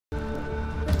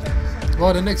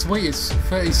Well, the next wait is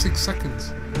 36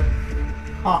 seconds.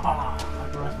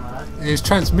 It's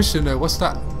transmission though, what's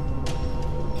that?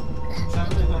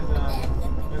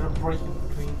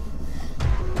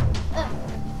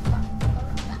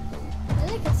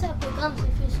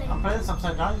 I'm playing this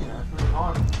upside down, you know, it's really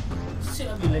hard. Shit,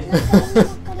 I'll be late.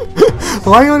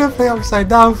 Why you wanna play upside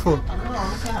down for? I don't know,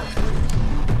 I'm sad.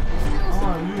 I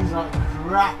wanna lose like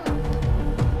crap.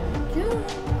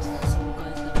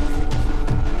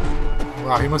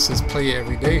 Wow, he must just play it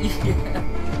every day.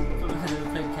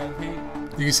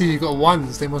 You can see you got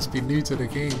ones, they must be new to the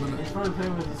game, isn't it? He's probably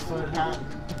playing with his third hand.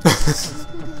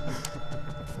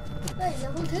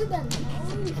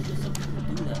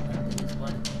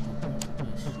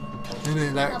 Isn't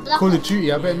it? Like Call of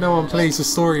Duty, I bet no one plays the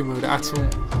story mode at all.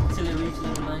 Until it reaches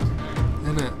level 99.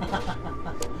 Isn't it?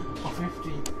 Or 50,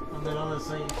 and then on the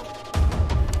same.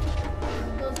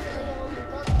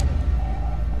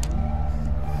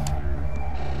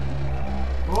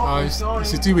 Oh,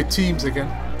 it's to do with teams again.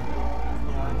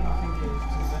 Yeah, I think it is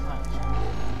team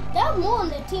deathmatch. They have more on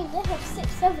their team. They have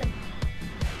 6, 7.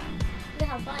 They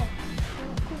have 5.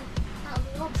 Cool. That'll be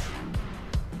odds.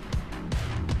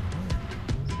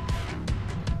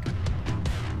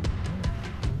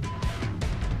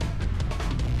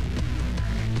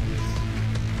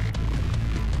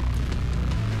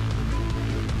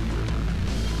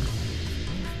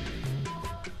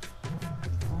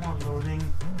 Come on, loading.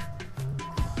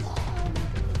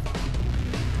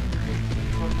 I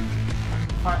can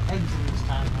fire eggs in this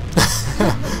time, man.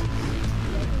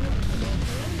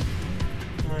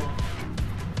 Yeah.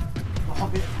 The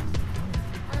Hobbit.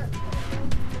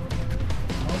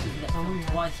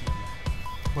 Twice.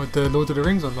 What, the Lord of the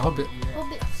Rings on, the Hobbit?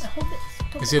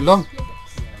 Hobbits. Is it long? Hobbits.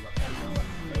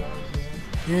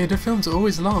 Yeah, the films are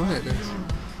always long, isn't it?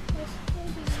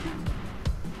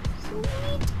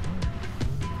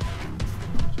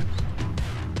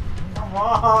 Come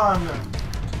on!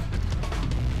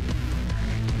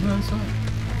 No, it's alright.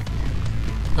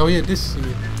 Oh yeah, this.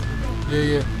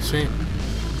 Yeah, shame.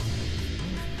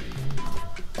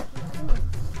 I'll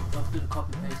do the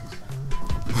copy paste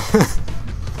this time.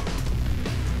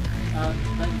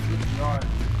 Thank you for the yard.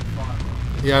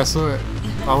 Yeah, I saw it.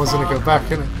 I was gonna go back,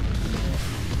 innit?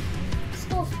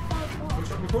 Still 5.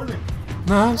 Stop recording.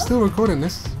 No, I'm still recording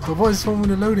this. But what is wrong with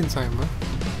the loading time, man? I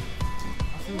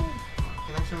think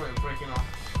connection went breaking off.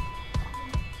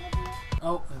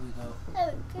 Oh, here we go.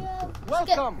 There we go.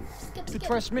 Welcome Skip. to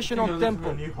Transmission You're on looking for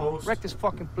Tempo. a new host. Wreck this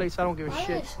fucking place, I don't give a Why shit.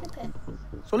 don't you skip it?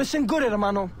 So listen good,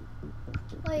 hermano.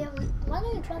 Why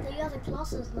don't you try the other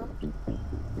classes now?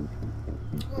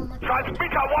 Oh my god.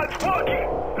 Transmitter one's working.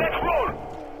 Let's roll.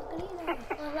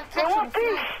 They want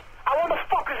peace. I want the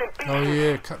fuckers in peace. Oh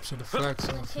yeah, capture the flags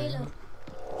and Like everything. Halo.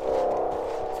 I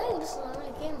think this is the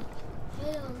only game.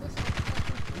 Halo and this.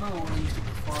 Remember when we used to be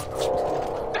far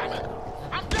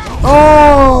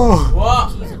Oh! What?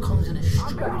 Keys that comes in a shot.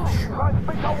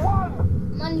 Transmitter one.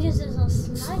 Man uses a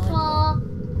sniper.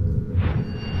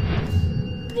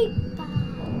 Bripa.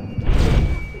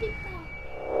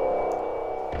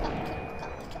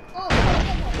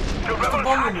 The rebel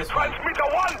target. Transmitter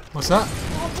one. What's that?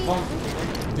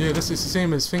 Yeah, this is the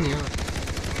same as thingy, isn't it?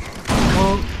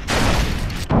 Oh,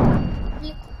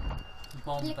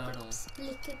 Bomb battle.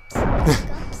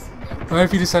 what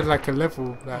if you just had like a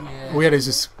level that Yeah. all we had is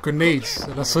just grenades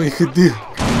and that's all you could do? No,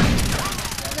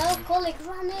 call it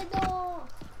Granado.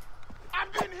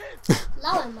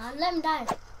 Allow him, man. Let him die.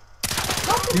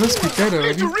 He must be dead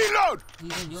already. Reload.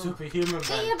 Even young. Superhuman, Get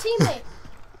man. your teammate.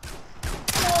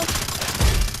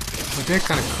 But they're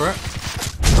kind of crap.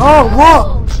 Oh, what?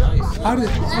 Nice. How did?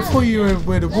 I thought you were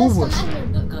where the wall That's the was.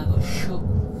 Magnum. That guy got shook.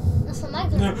 That's a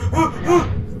Magnum.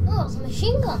 Oh, it's a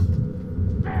machine gun.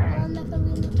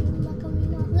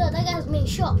 Look, that guy's being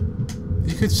shot.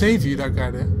 He could save you, that guy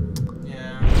there.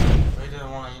 Yeah. We didn't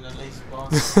want to, lazy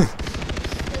boss. You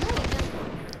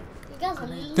guys are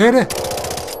lean. There.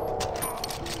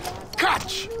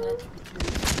 Catch.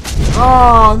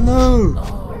 Oh no!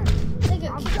 They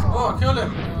got kicked Oh, off. kill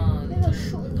him. They got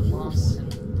shot in the balls.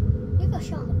 They got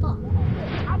shot in the butt.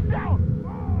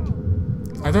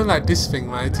 I don't like this thing,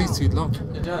 man. It takes too long.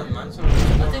 It does, man. So I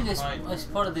think it's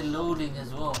part of the loading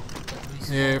as well.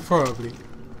 Yeah, probably.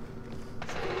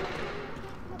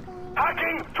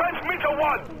 Hacking. Transmitter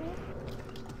one.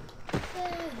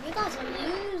 You guys are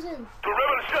losing. The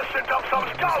rebels just sent up some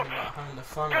scouts. having the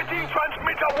fun. Get in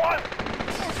transmitter one.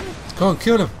 Go on,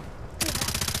 kill them.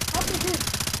 How do you do?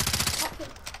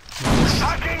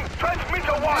 Hacking.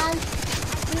 Transmitter one. And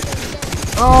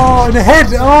Oh, in the head!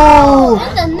 Oh!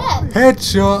 in the neck.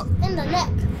 Headshot! In the neck.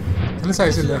 It looks like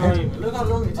it's in the head. Look how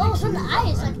long it takes. Oh, it's in the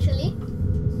eyes actually.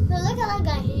 No, look at that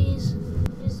guy. He's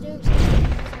doing something.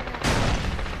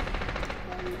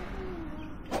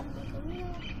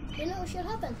 You know what should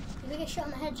happen? If you get shot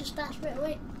in the head, just die straight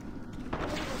away.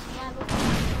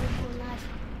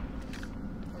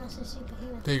 That's a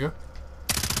superhero. There you go.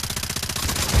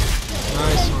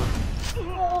 Nice one.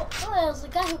 Oh, it was the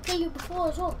guy who killed you before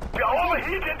as well. They're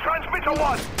overheating transmitter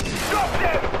 1. Stop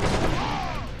them!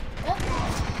 Yep.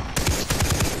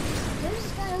 There's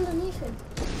this guy underneath him.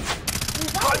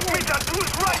 He's out there. Transmitter 2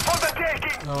 is right for the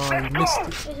taking. Oh, Let's you missed go.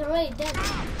 it. He's already dead.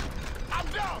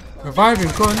 Revive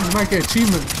him, go on, you might get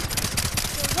achievement.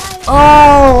 Revive.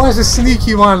 Oh, that's a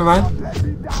sneaky one, man.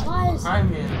 Why is... Behind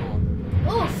me.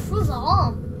 Oh, through the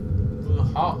arm. Through the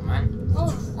heart, man.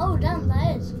 Oh, damn,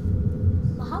 that is.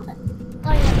 What happened?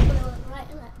 Oh, yeah, put it right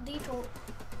in that detour.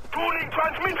 Tuning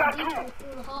transmitter 2. Detour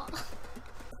through the heart.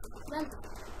 Then,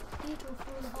 detour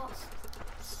through the heart.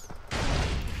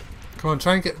 Come on,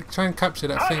 try and capture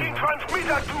that thing, Hacking man.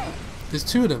 transmitter 2. There's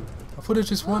 2 of them. I thought there was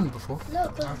just one before. No, I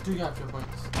because do get your points.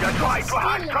 You're trying to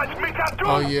hack transmitter 2.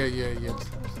 Oh, yeah.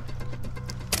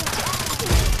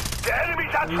 The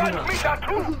enemies are transmitter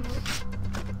 2.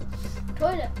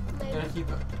 toilet, maybe. Gotta keep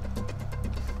it.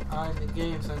 In the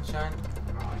game, sunshine.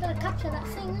 Gotta capture that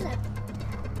thing, innit?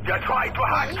 You're trying to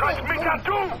hack transmitter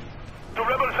 2. The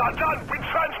rebels are done with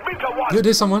transmitter 1. Look,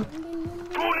 there's someone.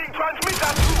 Tuning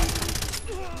transmitter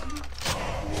 2.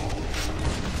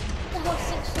 The whole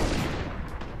 6 things.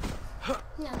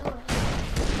 Yeah, don't worry.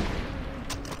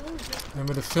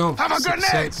 Remember the film? Have a Sixth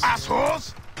grenade, Sense.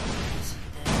 assholes!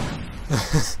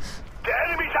 The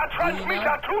enemies are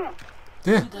transmitter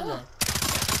 2. Yeah, Did that?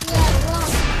 Yeah, wrong.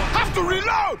 Have to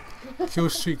reload! kill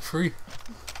streak 3.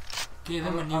 Give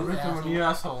him a I'm new ripping a new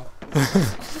asshole.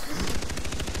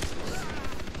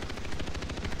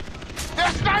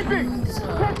 They're sniping!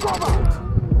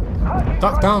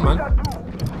 Duck down, man.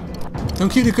 Don't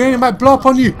keep the grenade, it might blow up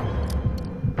on you.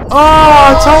 Oh,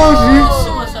 I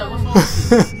Suicide, what's wrong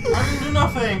with you? I didn't do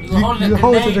nothing. You were holding you a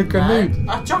holding a grenade, grenade.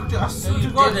 I chucked it. I swear you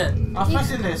to God. didn't. I was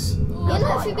pressing this. You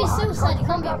know, if you be suicide, you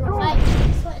can't be revived.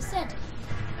 That's what it said.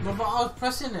 No, but I was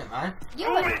pressing it, man. You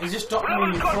would It just stopped me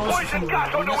when you Rebels got froze poison from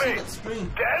gas on the way. the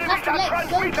screen. The have enemies to are let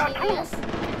go to transmitter 2. yes.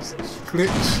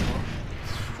 Glitch.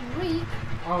 3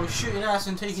 I was shooting ass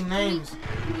and taking names.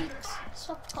 weeks.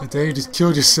 Stop And talking. then you just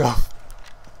killed yourself.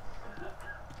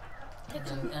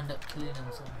 And end up killing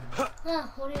himself. Yeah,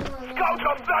 what do you want? Scouts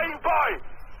are flying by!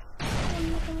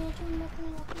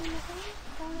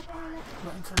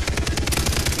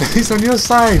 He's on your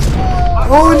side.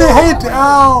 Oh, in the head.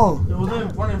 Ow. There was only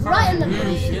one in front Right in of the me. You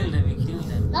brain. killed him, you killed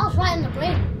him. That was right in the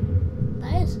brain.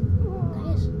 That is. 2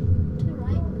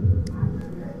 right.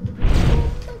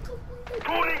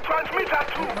 Tuning transmitter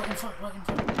 2. Right in front, right in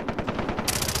front.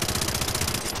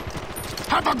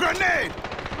 Have a grenade!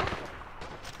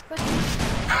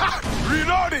 Ha!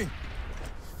 Reloading!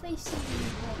 Facing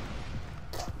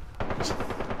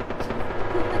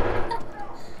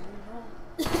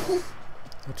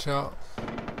Watch out.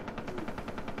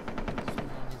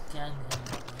 Gang him.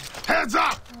 Heads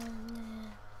up!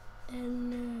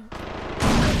 and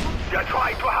You're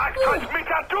trying to hack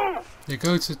transmitter 2! You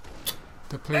go to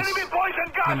the place. Enemy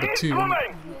poison gas Number 2.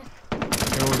 incoming!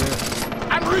 They're all there.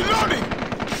 I'm reloading!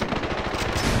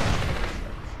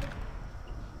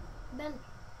 Ben,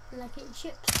 like eating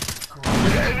chips.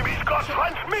 The enemy's got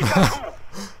transmitter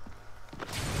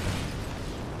 2!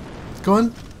 Go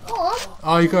on. Go on.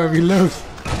 Oh, you gotta reload.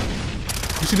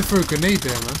 You should have threw a grenade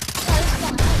there, man.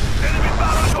 Enemy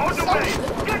barrels on the way!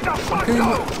 Get the fuck How can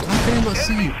out! you not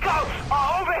see Enemy you? scouts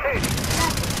are overhead!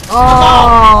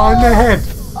 Oh, in the head.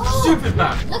 Stupid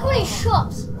man. Look how many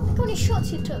shots. Look how many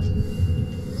shots you took.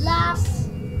 Last.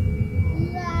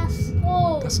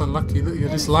 Oh. That's unlucky. Look, you're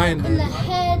just lying In the there.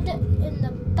 head, in the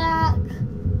back.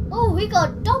 Oh, we got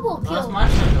a double Oh, that's kill. my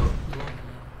shadow.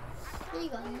 We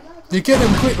got another. You get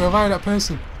them quick, revive that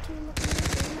person.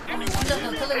 Enemy scouts!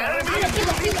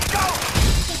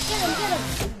 Get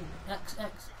him. X,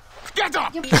 X. Get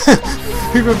up! You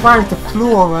He revived the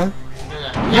floor, man.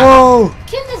 Yeah. Whoa!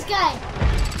 kill this guy.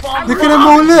 Look at them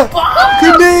all, look!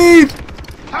 Grenade!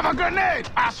 Have a grenade,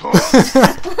 asshole!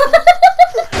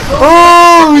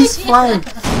 Oh, he's flying.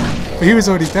 But he was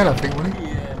already dead, I think, wasn't he?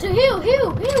 To heal.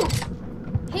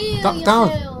 Heal Duck down.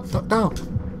 yourself. Duck down.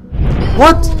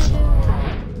 What?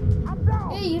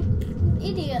 Hey, you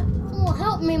idiot. Come on,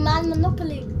 help me, man.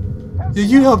 Monopoly. Yeah,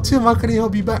 you helped him. How can he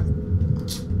help you back?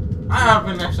 I have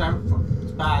been next time.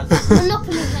 It's bad.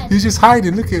 Monopoly head. He's just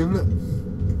hiding. Look at him. Look.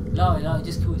 No,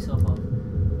 just kill yourself off.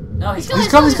 No, he's Let's He's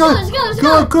go, coming. He's coming. let's Go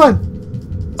on. go. Go on.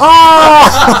 Oh!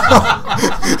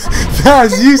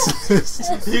 That's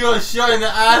useless. He got shot in the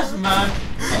ass, man.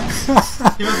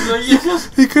 He was like,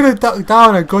 yes. He could have ducked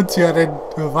down and gone to you and then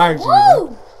revived you.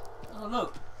 Woo! Oh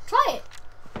look. Try it.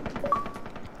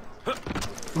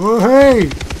 Oh hey!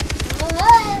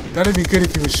 Alright. That'd be good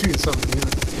if you were shooting something. You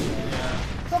know?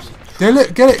 Cross. There,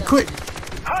 look, get it quick.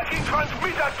 Hacking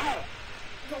transmitter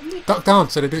 2. Duck down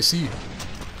so they don't see you.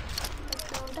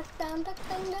 Duck down, down,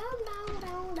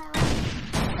 down.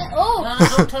 No, Oh!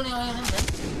 no, don't turn your eye on him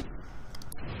then.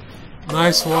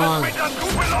 Nice one. Transmitter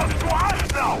 2 belongs to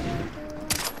us now.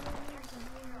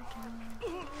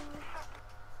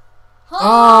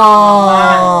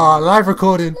 Ah, live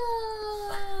recording.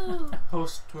 No.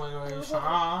 Host moderation.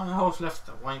 Host left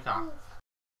the wanker.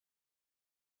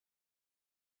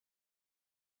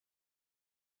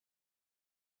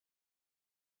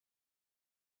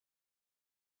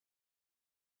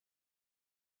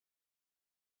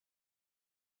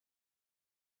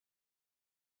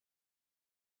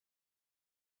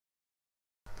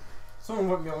 Someone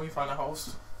went me on find a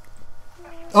host.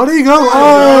 Oh, there you go.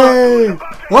 Hey.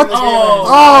 What? Oh.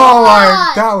 Oh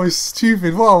my, that was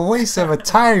stupid. What a waste of a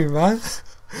time, man.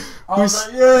 I was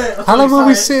like, yeah. How long were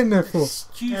we sitting there for?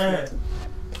 Stupid.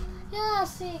 Yeah,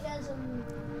 see, guys.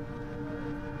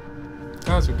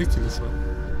 That was ridiculous,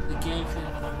 man. The game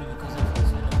shouldn't have been because of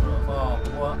this. Oh,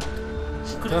 what?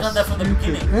 Could have done that from the stupid.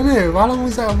 beginning. Isn't it? How long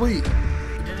was that wait? You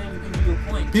didn't even give me your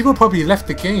point. People probably left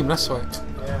the game, that's why.